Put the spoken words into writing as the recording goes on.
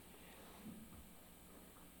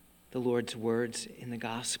the Lord's words in the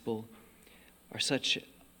gospel are such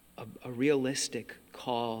a realistic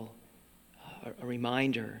call, a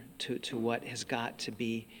reminder to what has got to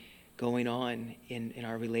be going on in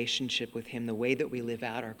our relationship with him, the way that we live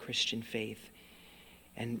out our Christian faith.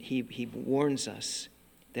 And he warns us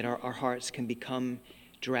that our hearts can become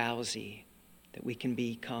drowsy, that we can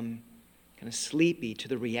become kind of sleepy to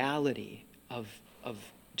the reality of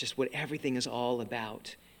just what everything is all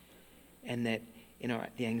about, and that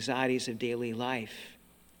the anxieties of daily life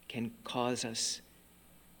can cause us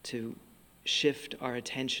to shift our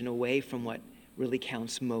attention away from what really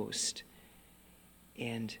counts most.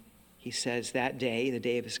 And he says that day, the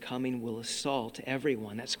day of his coming, will assault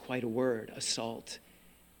everyone. That's quite a word, assault.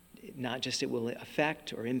 Not just it will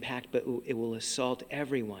affect or impact, but it will assault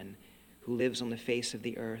everyone who lives on the face of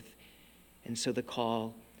the earth. And so the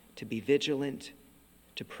call to be vigilant,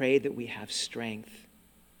 to pray that we have strength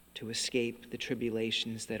to escape the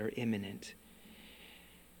tribulations that are imminent.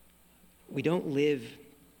 We don't live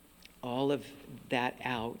all of that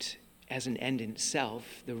out as an end in itself.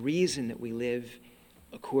 The reason that we live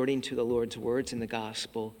according to the Lord's words in the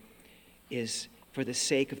gospel is for the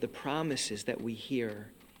sake of the promises that we hear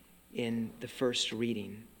in the first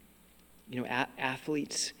reading. You know,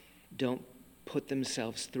 athletes don't put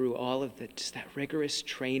themselves through all of that rigorous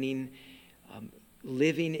training,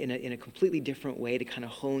 living in a completely different way to kind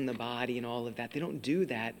of hone the body and all of that. They don't do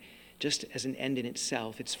that just as an end in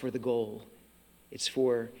itself. It's for the goal. It's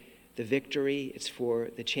for the victory. It's for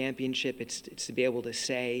the championship. It's to be able to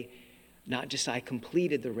say, not just I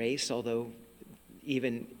completed the race, although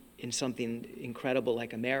even in something incredible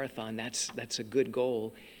like a marathon, that's a good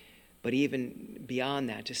goal. But even beyond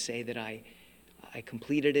that, to say that I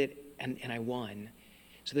completed it and I won.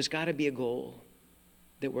 So there's got to be a goal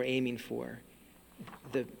that we're aiming for.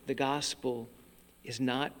 The gospel is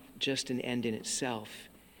not just an end in itself.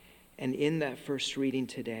 And in that first reading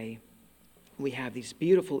today, we have these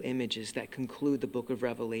beautiful images that conclude the book of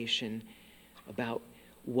Revelation about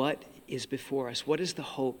what is before us. What is the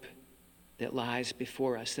hope that lies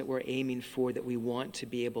before us, that we're aiming for, that we want to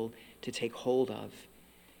be able to take hold of?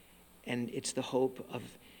 And it's the hope of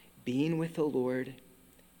being with the Lord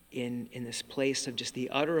in this place of just the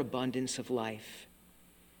utter abundance of life.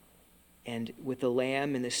 And with the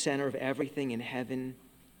Lamb in the center of everything in heaven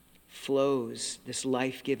flows this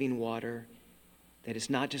life-giving water that is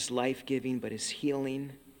not just life-giving, but is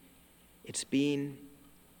healing. It's being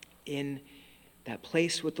in that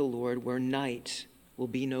place with the Lord where night will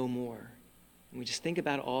be no more. And we just think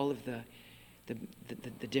about all of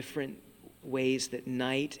the different ways that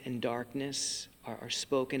night and darkness are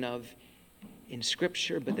spoken of in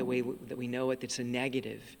Scripture, but the way that we know it, it's a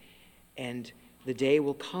negative. And the day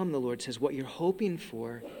will come, the Lord says, what you're hoping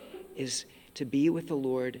for is to be with the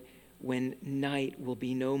Lord when night will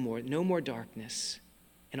be no more darkness,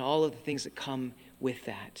 and all of the things that come with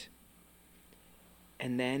that.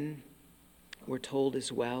 And then we're told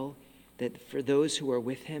as well that for those who are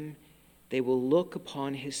with him, they will look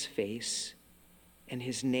upon his face, and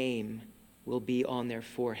his name will be on their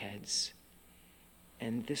foreheads.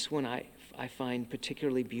 And this one I find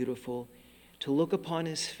particularly beautiful. To look upon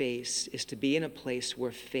his face is to be in a place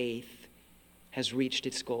where faith has reached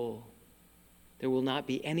its goal. There will not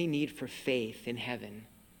be any need for faith in heaven,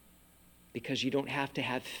 because you don't have to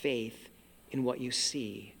have faith in what you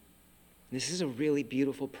see. And this is a really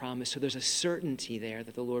beautiful promise. So there's a certainty there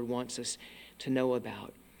that the Lord wants us to know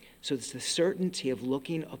about. So it's the certainty of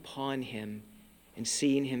looking upon him and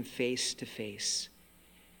seeing him face to face.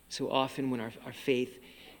 So often when our faith,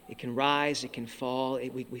 it can rise, it can fall.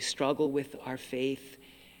 We struggle with our faith.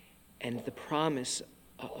 And the promise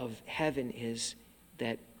of heaven is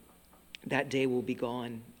that that day will be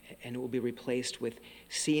gone, and it will be replaced with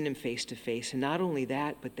seeing him face to face. And not only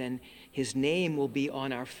that, but then his name will be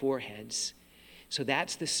on our foreheads. So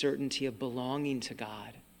that's the certainty of belonging to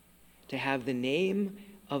God. To have the name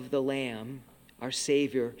of the Lamb, our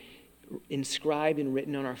Savior, inscribed and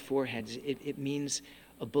written on our foreheads, it means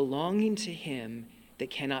a belonging to him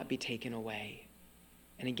that cannot be taken away.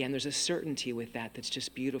 And again, there's a certainty with that that's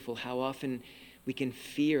just beautiful. How often we can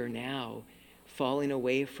fear now falling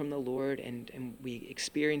away from the Lord, and we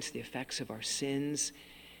experience the effects of our sins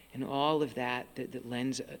and all of that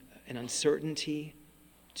lends an uncertainty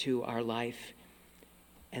to our life.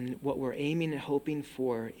 And what we're aiming and hoping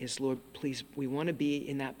for is, Lord, please, we want to be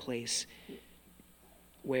in that place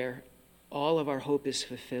where all of our hope is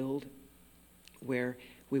fulfilled, where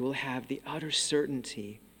we will have the utter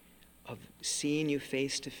certainty of seeing you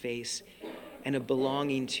face to face and of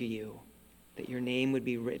belonging to you, that your name would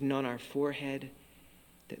be written on our forehead,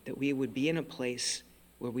 that we would be in a place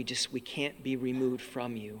where we can't be removed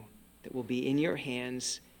from you. that will be in your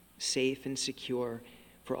hands, safe and secure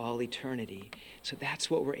for all eternity. So that's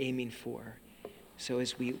what we're aiming for. So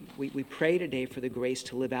as we pray today for the grace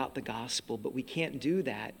to live out the gospel, but we can't do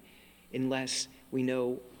that unless we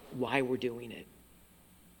know why we're doing it.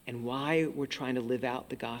 And why we're trying to live out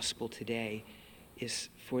the gospel today is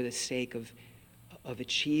for the sake of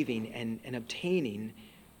achieving and obtaining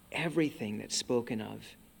everything that's spoken of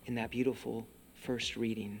in that beautiful first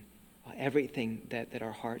reading, everything that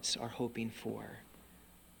our hearts are hoping for.